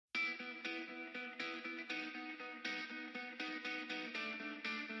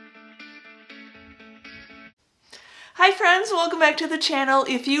Hi friends, welcome back to the channel.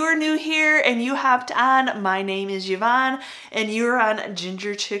 If you are new here and you hopped on, my name is Yvonne and you're on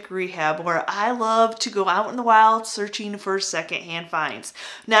Ginger Chick Rehab, where I love to go out in the wild searching for secondhand finds.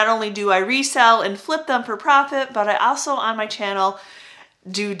 Not only do I resell and flip them for profit, but I also on my channel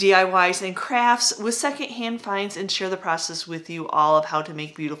do DIYs and crafts with secondhand finds and share the process with you all of how to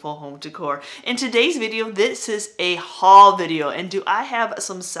make beautiful home decor. In today's video, this is a haul video, and do I have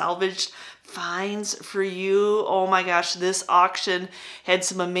some salvaged finds for you? Oh my gosh, this auction had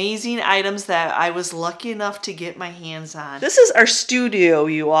some amazing items that I was lucky enough to get my hands on. This is our studio,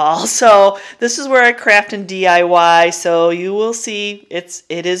 you all. So this is where I craft and DIY. So you will see it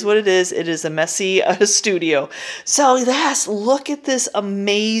is what it is. It is a messy studio. So yes, look at this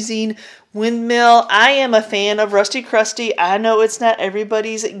amazing windmill. I am a fan of Rusty Crusty. I know it's not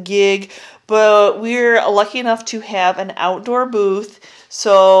everybody's gig, but we're lucky enough to have an outdoor booth.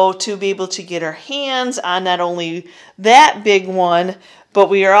 So to be able to get our hands on not only that big one, but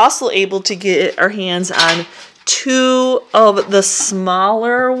we are also able to get our hands on two of the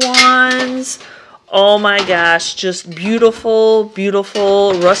smaller ones. Oh my gosh, just beautiful,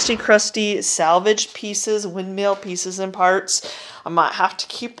 beautiful Rusty Crusty salvaged pieces, windmill pieces and parts. I might have to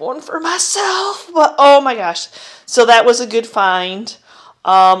keep one for myself, but oh my gosh. So that was a good find.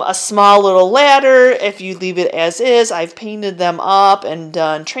 A small little ladder, if you leave it as is. I've painted them up and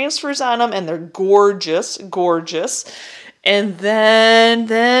done transfers on them, and they're gorgeous, gorgeous. And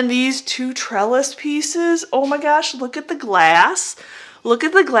then these two trellis pieces. Oh my gosh, look at the glass. Look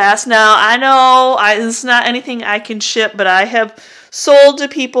at the glass. Now, I know it's not anything I can ship, but I have sold to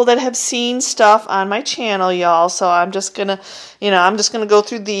people that have seen stuff on my channel, y'all. So I'm just gonna, I'm just gonna go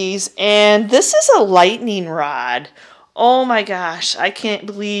through these. And this is a lightning rod. Oh my gosh, I can't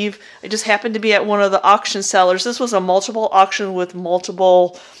believe I just happened to be at one of the auction sellers. This was a multiple auction with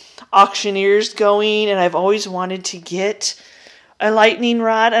multiple auctioneers going, and I've always wanted to get a lightning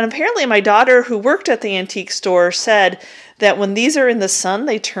rod. And apparently my daughter, who worked at the antique store, said that when these are in the sun,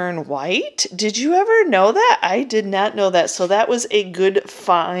 they turn white. Did you ever know that? I did not know that. So that was a good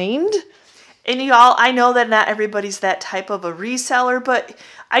find. And y'all, I know that not everybody's that type of a reseller, but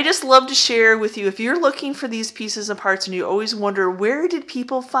I just love to share with you. If you're looking for these pieces and parts and you always wonder, where did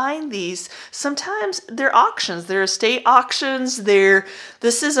people find these? Sometimes they're auctions. They're estate auctions.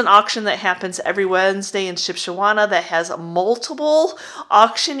 This is an auction that happens every Wednesday in Shipshewana that has multiple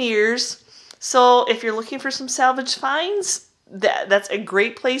auctioneers. So if you're looking for some salvage finds, that's a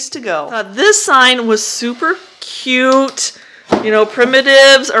great place to go. This sign was super cute.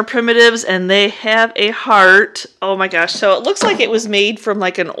 Primitives are primitives, and they have a heart. Oh my gosh. So it looks like it was made from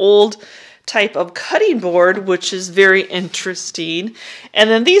like an old type of cutting board, which is very interesting. And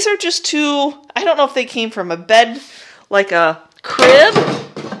then these are just two, I don't know if they came from a bed, like a crib.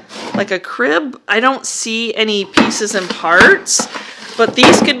 I don't see any pieces and parts, but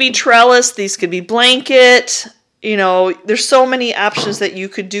these could be trellis, these could be blanket. There's so many options that you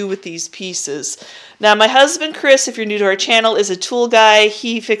could do with these pieces. Now, my husband, Chris, if you're new to our channel, is a tool guy.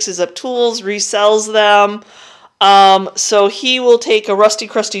 He fixes up tools, resells them. So he will take a Rusty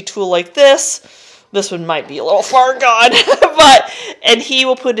Crusty tool like this. This one might be a little far gone, and he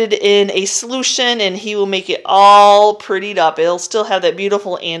will put it in a solution, and he will make it all prettied up. It'll still have that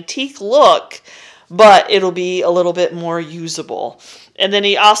beautiful antique look, but it'll be a little bit more usable. And then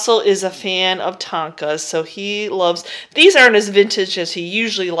he also is a fan of Tonkas, so he loves, these aren't as vintage as he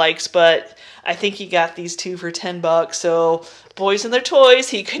usually likes, but I think he got these two for $10, so boys and their toys,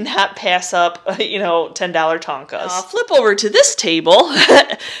 he could not pass up, $10 Tonkas. Flip over to this table,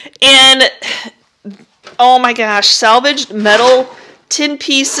 and oh my gosh, salvaged metal tin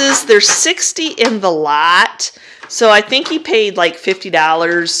pieces. There's 60 in the lot, so I think he paid like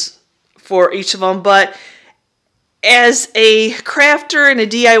 $50 for each of them, but as a crafter and a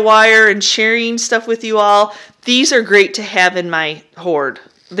DIYer and sharing stuff with you all, these are great to have in my hoard.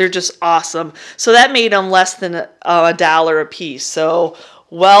 They're just awesome. So that made them less than $1 a piece. So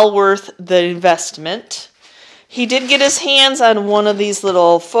well worth the investment. He did get his hands on one of these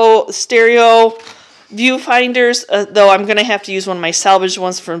little faux stereo viewfinders, though I'm going to have to use one of my salvaged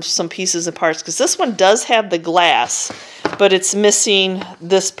ones from some pieces and parts, because this one does have the glass, but it's missing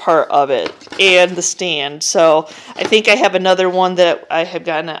this part of it and the stand. So I think I have another one that I have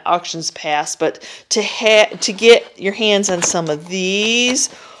gotten at auctions past, but to get your hands on some of these,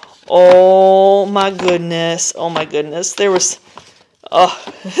 oh my goodness, there was,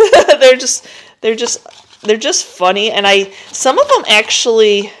 they're just funny, and some of them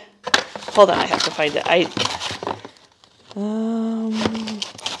actually. Hold on, I have to find it.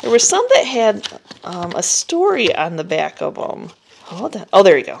 There were some that had a story on the back of them. hold on. Oh,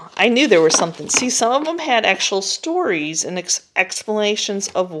 there you go. I knew there was something. See, some of them had actual stories and explanations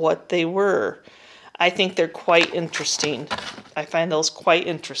of what they were. I think they're quite interesting. I find those quite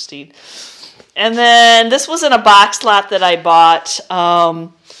interesting. And then this was in a box lot that I bought.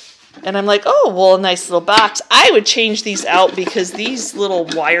 And I'm like, oh, well, a nice little box. I would change these out because these little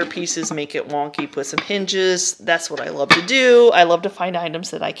wire pieces make it wonky. Put some hinges. That's what I love to do. I love to find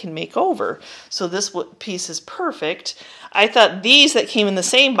items that I can make over. So this piece is perfect. I thought these that came in the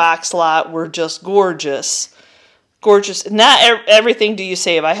same box lot were just gorgeous. Gorgeous. Not everything do you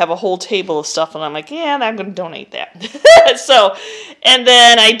save. I have a whole table of stuff, and I'm like, yeah, I'm going to donate that. So, and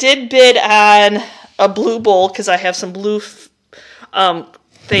then I did bid on a blue bowl because I have some blue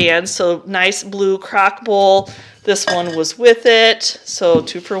fans. So nice blue crock bowl. This one was with it. So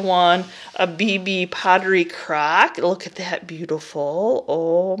 2 for 1. A BB pottery crock. Look at that. Beautiful.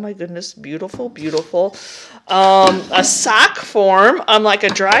 Oh my goodness. Beautiful. Beautiful. A sock form. Like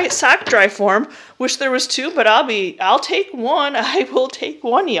a sock dry form. Wish there was 2, but I'll take 1. I will take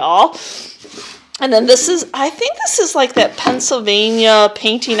 1, y'all. And then this is, I think this is like that Pennsylvania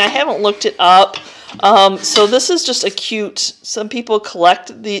painting. I haven't looked it up. So this is just a cute, some people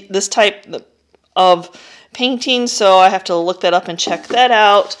collect this type of painting, so I have to look that up and check that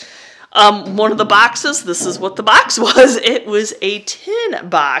out. One of the boxes, this is what the box was. It was a tin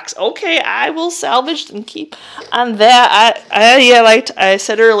box. Okay, I will salvage and keep on that. Yeah, like I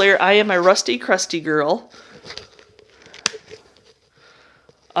said earlier, I am a rusty, crusty girl.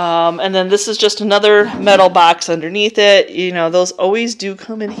 And then this is just another metal box underneath it. You know, those always do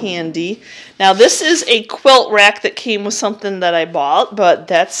come in handy. Now, this is a quilt rack that came with something that I bought, but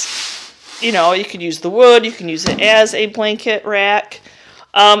that's, you know, you could use the wood. You can use it as a blanket rack.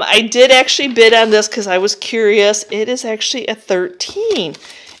 I did actually bid on this because I was curious. It is actually a 13.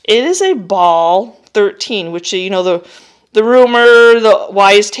 It is a ball 13, which, you know, the rumor, the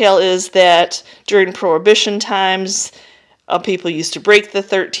wise tale is that during Prohibition times, people used to break the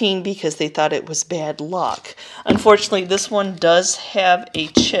 13 because they thought it was bad luck. Unfortunately, this one does have a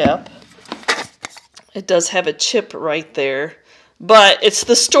chip. It does have a chip right there. But it's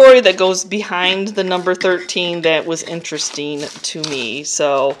the story that goes behind the number 13 that was interesting to me.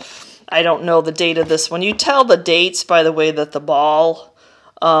 So I don't know the date of this one. You tell the dates by the way that the ball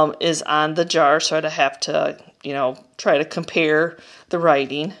is on the jar. So I'd have to, you know, try to compare the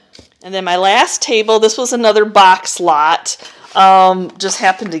writing. And then my last table, this was another box lot. Just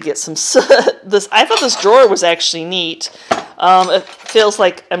happened to get some, I thought this drawer was actually neat. It feels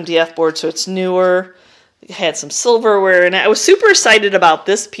like MDF board, so it's newer. It had some silverware, and I was super excited about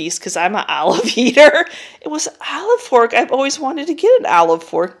this piece because I'm an olive eater. It was an olive fork. I've always wanted to get an olive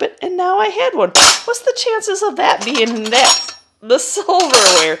fork, and now I had one. What's the chances of that being in that? The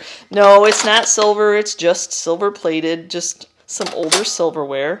silverware. No, it's not silver. It's just silver plated, just some older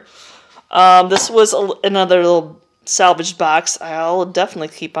silverware. This was another little salvaged box. I'll definitely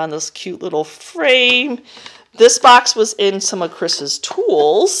keep on this cute little frame. This box was in some of Chris's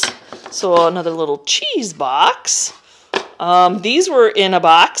tools. So another little cheese box. These were in a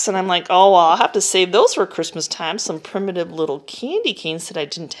box, and I'm like, oh, well, I'll have to save those for Christmas time. Some primitive little candy canes that I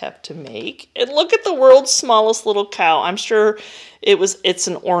didn't have to make. And look at the world's smallest little cow. I'm sure it's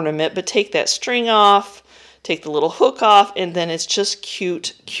an ornament, but take that string off. Take the little hook off, and then it's just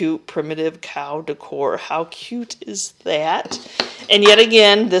cute, cute primitive cow decor. How cute is that? And yet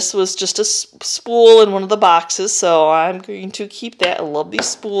again, this was just a spool in one of the boxes, so I'm going to keep that. I love these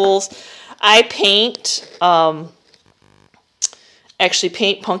spools. I actually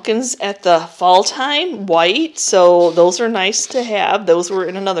paint pumpkins at the fall time white, so those are nice to have. Those were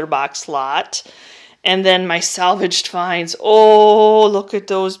in another box lot. And then my salvaged finds. Oh, look at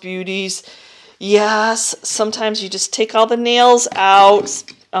those beauties. Yes, sometimes you just take all the nails out.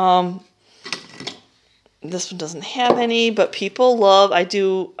 This one doesn't have any, but people love, I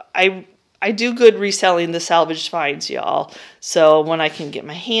do good reselling the salvaged finds, y'all. So when I can get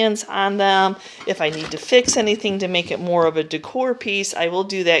my hands on them, if I need to fix anything to make it more of a decor piece, I will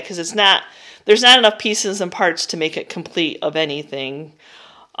do that because there's not enough pieces and parts to make it complete of anything.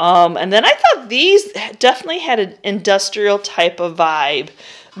 And then I thought these definitely had an industrial type of vibe.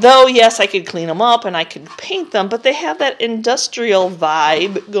 Though, yes, I could clean them up and I could paint them, but they have that industrial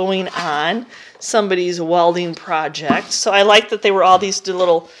vibe going on. Somebody's welding project. So I like that they were all these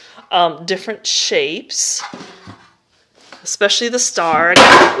little different shapes. Especially the star.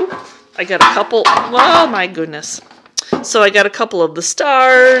 I got a couple. Oh, my goodness. So I got a couple of the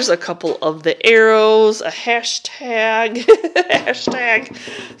stars, a couple of the arrows, a hashtag, hashtag.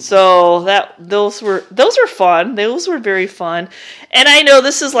 So those were fun. Those were very fun. And I know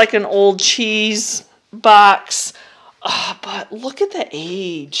this is like an old cheese box. But look at the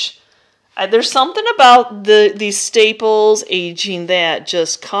age. There's something about these staples aging that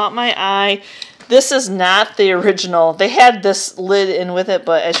just caught my eye. This is not the original. They had this lid in with it,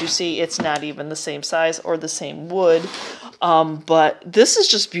 but as you see, it's not even the same size or the same wood. But this is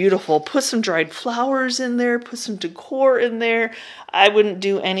just beautiful. Put some dried flowers in there, put some decor in there. I wouldn't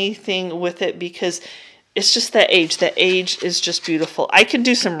do anything with it because it's just that age. That age is just beautiful. I could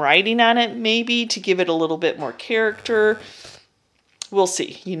do some writing on it maybe to give it a little bit more character. We'll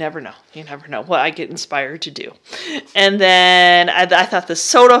see. You never know. You never know what I get inspired to do. And then I thought the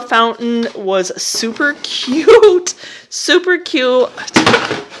soda fountain was super cute. Super cute.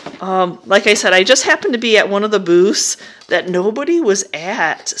 Like I said, I just happened to be at one of the booths that nobody was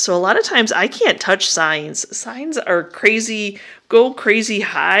at. So a lot of times I can't touch signs. Signs are crazy, go crazy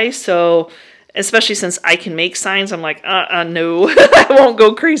high. So especially since I can make signs, I'm like, no, I won't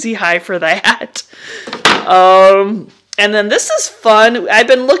go crazy high for that. And then this is fun. I've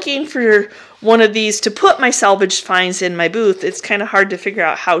been looking for one of these to put my salvaged finds in my booth. It's kind of hard to figure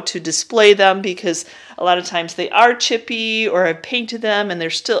out how to display them because a lot of times they are chippy or I've painted them and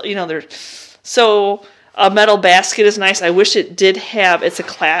they're still, you know, they're so a metal basket is nice. I wish it did have, it's a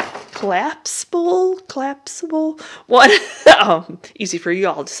collapsible one. Easy for you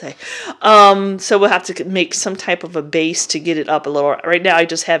all to say. So we'll have to make some type of a base to get it up a little. Right now I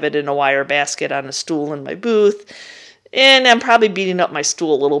just have it in a wire basket on a stool in my booth. And I'm probably beating up my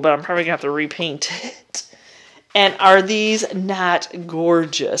stool a little bit. I'm probably going to have to repaint it. And are these not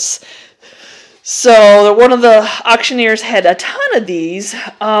gorgeous? So one of the auctioneers had a ton of these.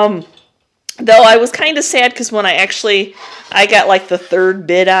 Though I was kind of sad because when I got like the third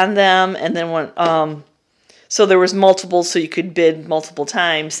bid on them. And then when, so there was multiple, so you could bid multiple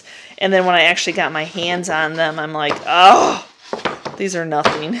times. And then when I actually got my hands on them, I'm like, oh, these are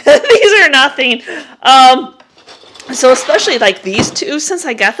nothing. These are nothing. So especially like these two, since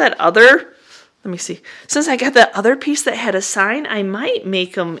I got that other, let me see, since I got that other piece that had a sign, I might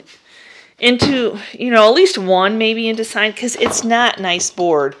make them into, you know, at least one maybe into sign because it's not nice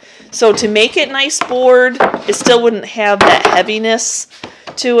board. So to make it nice board, it still wouldn't have that heaviness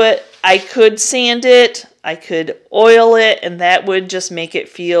to it. I could sand it, I could oil it, and that would just make it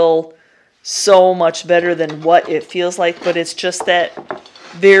feel so much better than what it feels like. But it's just that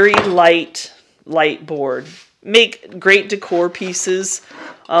very light board. Make great decor pieces.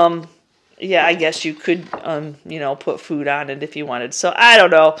 Yeah, I guess you could, you know, put food on it if you wanted. So I don't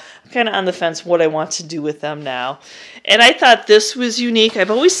know. I'm kind of on the fence what I want to do with them now. And I thought this was unique.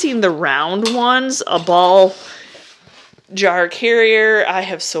 I've always seen the round ones, a ball jar carrier. I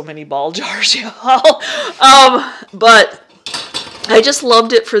have so many ball jars, y'all. But I just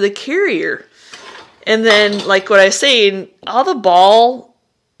loved it for the carrier. And then, like what I was saying, all the ball,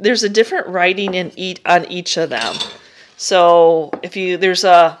 there's a different writing on each of them. So if there's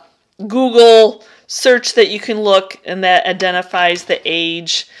a Google search that you can look and that identifies the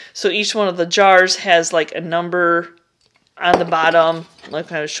age. So each one of the jars has like a number on the bottom.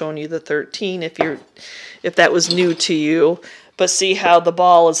 Like I was showing you the 13 if that was new to you. But see how the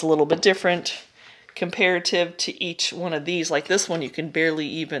ball is a little bit different comparative to each one of these. Like this one you can barely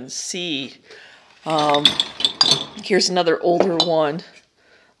even see. Here's another older one.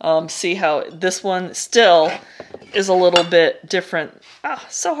 See how this one still is a little bit different. Ah,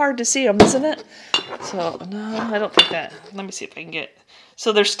 so hard to see them, isn't it? So, no, I don't think that. Let me see if I can get.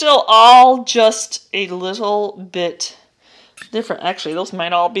 So they're still all just a little bit different. Actually, those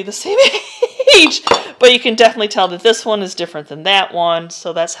might all be the same age. But you can definitely tell that this one is different than that one.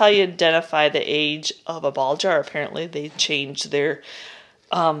 So that's how you identify the age of a ball jar. Apparently, they changed their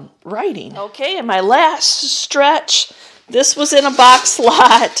writing. Okay, and my last stretch. This was in a box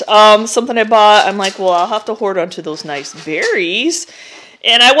lot, something I bought. I'm like, well, I'll have to hoard onto those nice berries.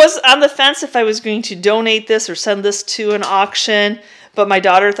 And I was on the fence if I was going to donate this or send this to an auction. But my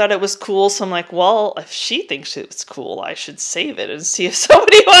daughter thought it was cool, so I'm like, well, if she thinks it's cool, I should save it and see if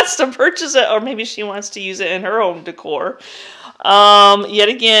somebody wants to purchase it. Or maybe she wants to use it in her own decor. Yet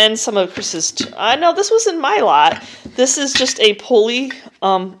again, some of Chris's... no, this was in my lot. This is just a pulley,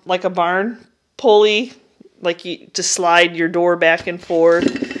 like a barn pulley. Like to slide your door back and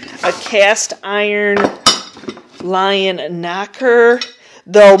forth. A cast iron lion knocker.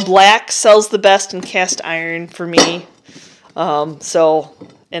 Though black sells the best in cast iron for me. And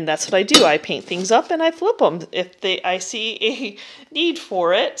that's what I do. I paint things up and I flip them if I see a need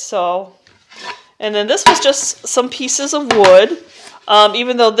for it. So, and then this was just some pieces of wood.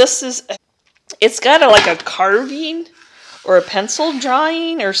 Even though this is, it's got like a carving or a pencil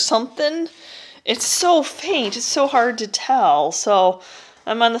drawing or something. It's so faint. It's so hard to tell. So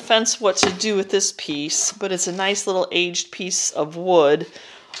I'm on the fence what to do with this piece, but it's a nice little aged piece of wood.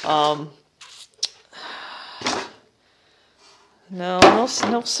 No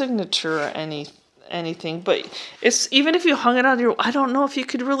signature or anything, but it's, even if you hung it on your, I don't know if you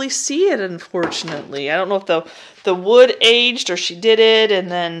could really see it, unfortunately. I don't know if the wood aged or she did it and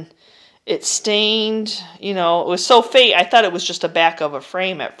then it stained, you know, it was so faint. I thought it was just a back of a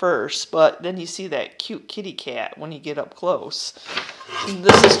frame at first, but then you see that cute kitty cat when you get up close. And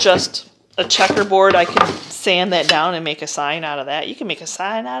this is just a checkerboard. I can sand that down and make a sign out of that. You can make a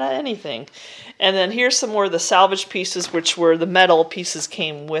sign out of anything. And then here's some more of the salvage pieces, which were the metal pieces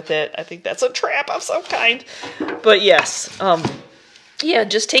came with it. I think that's a trap of some kind. But yes, yeah,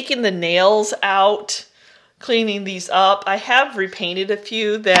 just taking the nails out, cleaning these up. I have repainted a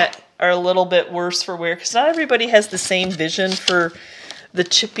few that are a little bit worse for wear, because not everybody has the same vision for the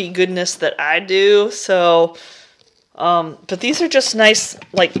chippy goodness that I do. So, but these are just nice,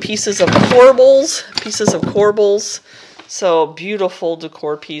 like, pieces of corbels. So beautiful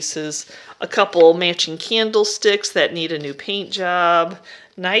decor pieces. A couple matching candlesticks that need a new paint job.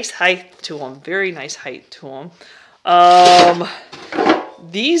 Nice height to them. Very nice height to them.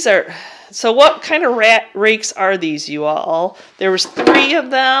 These are, so what kind of rakes are these, you all? There was 3 of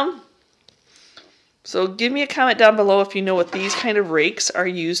them. So give me a comment down below if you know what these kind of rakes are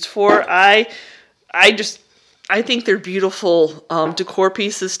used for. I think they're beautiful decor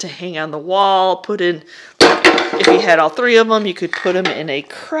pieces to hang on the wall. Put in, if you had all 3 of them, you could put them in a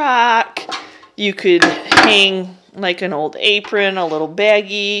crock. You could hang like an old apron, a little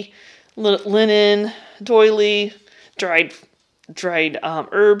baggie, linen, doily, dried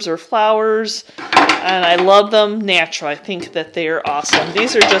herbs or flowers. And I love them natural. I think that they are awesome.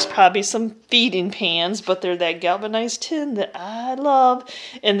 These are just probably some feeding pans, but they're that galvanized tin that I love.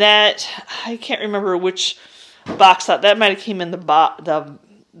 And that, I can't remember which box that might have came in the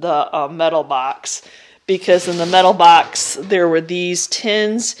metal box, because in the metal box there were these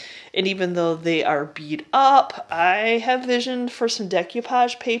tins, and even though they are beat up, I have visioned for some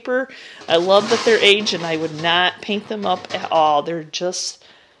decoupage paper. I love that they're aged, and I would not paint them up at all. They're just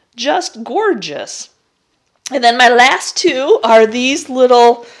gorgeous. And then my last 2 are these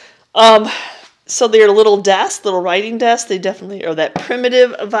little, so they're little desks, little writing desks. They definitely are that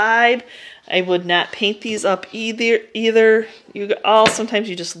primitive vibe. I would not paint these up either. You all, sometimes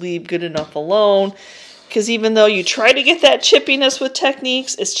you just leave good enough alone, because even though you try to get that chippiness with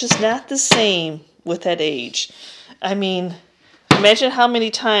techniques, it's just not the same with that age. I mean, imagine how many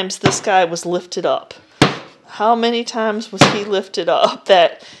times this guy was lifted up. How many times was he lifted up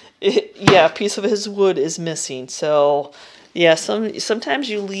that, yeah, a piece of his wood is missing. So, yeah, sometimes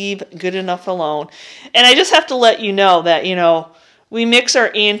you leave good enough alone. And I just have to let you know that, you know, we mix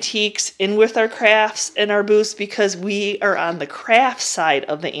our antiques in with our crafts and our booths because we are on the craft side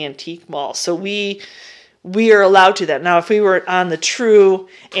of the antique mall. So we are allowed to that. Now, if we were on the true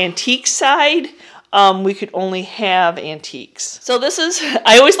antique side, we could only have antiques. So this is,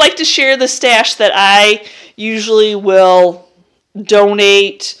 I always like to share the stash that I usually will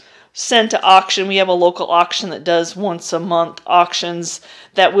donate, send to auction. We have a local auction that does once a month auctions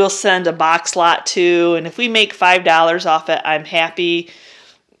that we'll send a box lot to. And if we make $5 off it, I'm happy.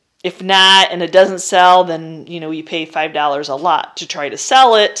 If not, and it doesn't sell, then, you know, you pay $5 a lot to try to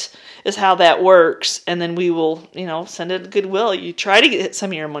sell it, is how that works. And then we will, you know, send it to Goodwill. You try to get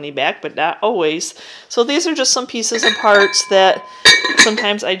some of your money back, but not always. So these are just some pieces and parts that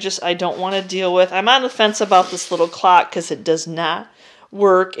sometimes I don't want to deal with. I'm on the fence about this little clock because it does not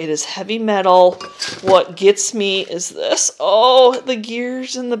work. It is heavy metal. What gets me is this. Oh, the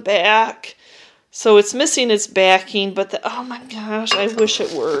gears in the back. So it's missing its backing, but oh my gosh, I wish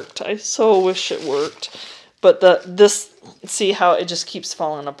it worked. I so wish it worked. But this, see how it just keeps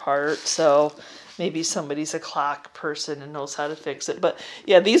falling apart. So maybe somebody's a clock person and knows how to fix it. But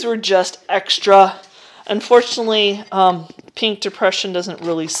yeah, these were just extra. Unfortunately, Pink Depression doesn't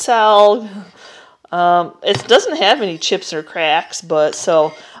really sell. It doesn't have any chips or cracks, but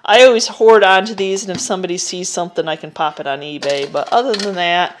so I always hoard onto these, and if somebody sees something, I can pop it on eBay. But other than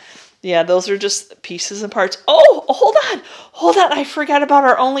that, yeah, those are just pieces and parts. Oh, hold on. I forgot about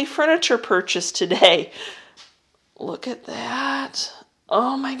our only furniture purchase today. Look at that.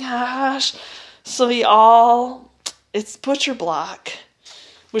 Oh my gosh. So y'all, it's butcher block,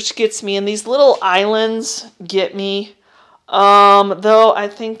 which gets me, and these little islands get me. Though I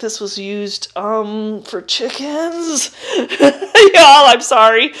think this was used for chickens. Y'all, I'm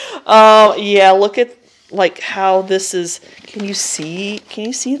sorry. Yeah, look at like how this is. Can you see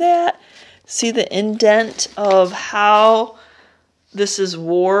that? See the indent of how this is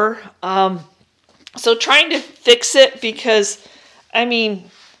wore? So trying to fix it, because I mean,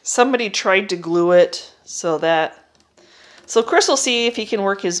 somebody tried to glue it so Chris will see if he can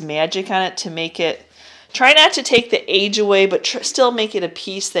work his magic on it to make it, try not to take the age away, but still make it a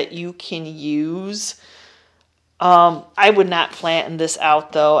piece that you can use. I would not flatten this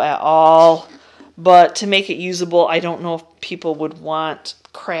out though at all, but to make it usable, I don't know if people would want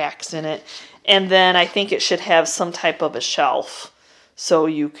cracks in it. And then I think it should have some type of a shelf so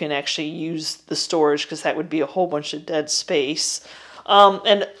you can actually use the storage, because that would be a whole bunch of dead space.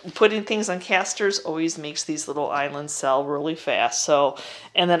 And putting things on casters always makes these little islands sell really fast. So,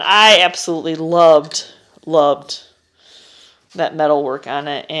 and then I absolutely loved that metal work on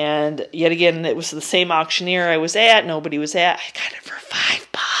it. And yet again, it was the same auctioneer I was at. Nobody was at. I got it for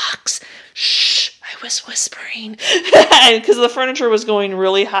 $5. Shh, I was whispering because the furniture was going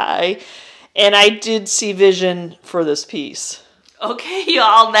really high. And I did see vision for this piece. Okay,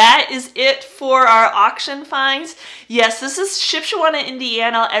 y'all, that is it for our auction finds. Yes, this is Shipshewana,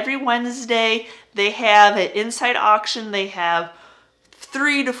 Indiana. Every Wednesday, they have an inside auction. They have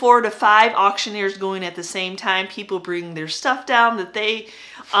 3 to 4 to 5 auctioneers going at the same time. People bring their stuff down that they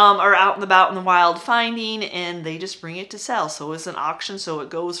are out and about in the wild finding, and they just bring it to sell. So it's an auction, so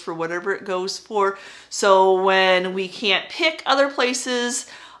it goes for whatever it goes for. So when we can't pick other places,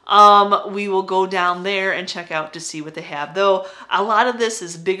 we will go down there and check out to see what they have. Though a lot of this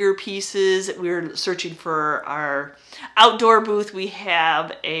is bigger pieces. We're searching for our outdoor booth. We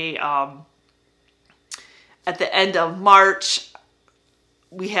have a, at the end of March,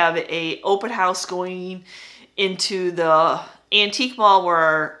 we have a open house going into the antique mall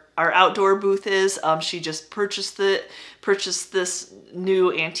where our outdoor booth is. She just purchased this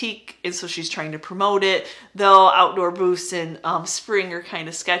new antique, and so she's trying to promote it. Though outdoor booths in spring are kind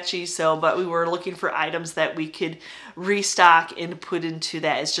of sketchy, but we were looking for items that we could restock and put into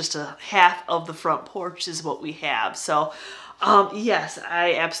that. It's just a half of the front porch is what we have. So yes,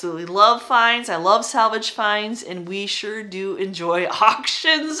 I absolutely love finds. I love salvage finds, and we sure do enjoy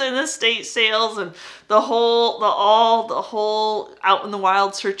auctions and estate sales and the whole out in the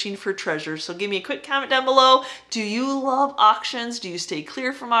wild searching for treasure. So give me a quick comment down below. Do you love auctions? Do you stay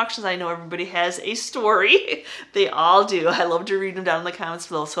clear from auctions? I know everybody has a story. They all do. I love to read them down in the comments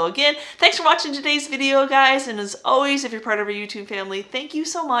below. So again, thanks for watching today's video, guys. And as always, if you're part of our YouTube family, thank you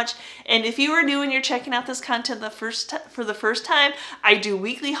so much. And if you are new and you're checking out this content for the first time, I do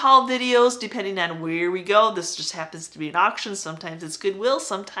weekly haul videos depending on where we go. This just happens to be an auction. Sometimes it's Goodwill,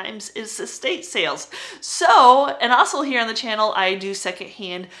 sometimes it's estate sales. So, and also here on the channel, I do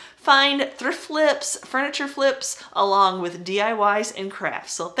secondhand find, thrift flips, furniture flips, along with DIYs and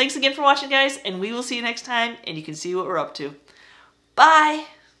crafts. So thanks again for watching, guys, and we will see you next time, and you can see what we're up to. Bye!